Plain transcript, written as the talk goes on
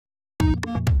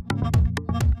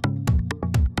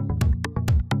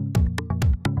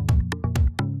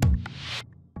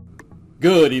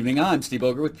Good evening, I'm Steve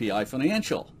Bokor with PI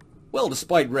Financial. Well,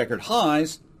 despite record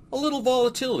highs, a little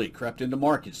volatility crept into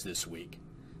markets this week.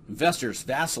 Investors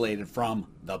vacillated from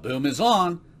the boom is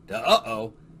on to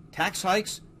uh-oh, tax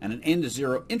hikes and an end to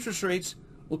zero interest rates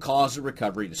will cause the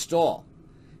recovery to stall.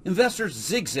 Investors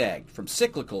zigzagged from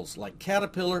cyclicals like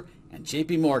Caterpillar and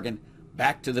JP Morgan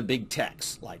back to the big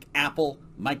techs like Apple,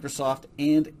 Microsoft,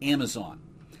 and Amazon.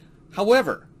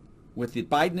 However, with the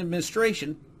Biden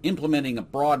administration implementing a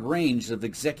broad range of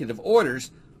executive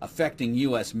orders affecting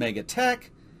U.S. mega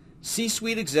tech,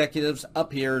 C-suite executives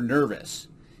appear nervous.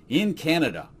 In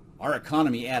Canada, our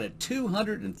economy added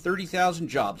 230,000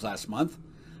 jobs last month,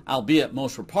 albeit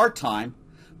most were part-time,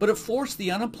 but it forced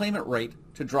the unemployment rate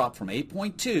to drop from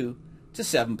 8.2 to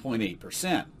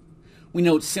 7.8%. We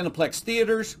note Cineplex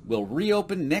theaters will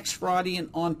reopen next Friday in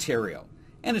Ontario,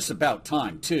 and it's about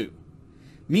time too.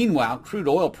 Meanwhile, crude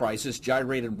oil prices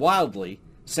gyrated wildly,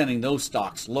 sending those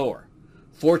stocks lower.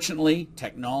 Fortunately,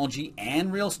 technology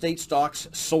and real estate stocks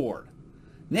soared.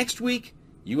 Next week,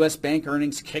 U.S. bank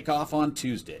earnings kick off on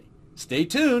Tuesday. Stay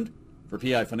tuned. For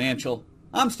PI Financial,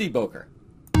 I'm Steve Bokor.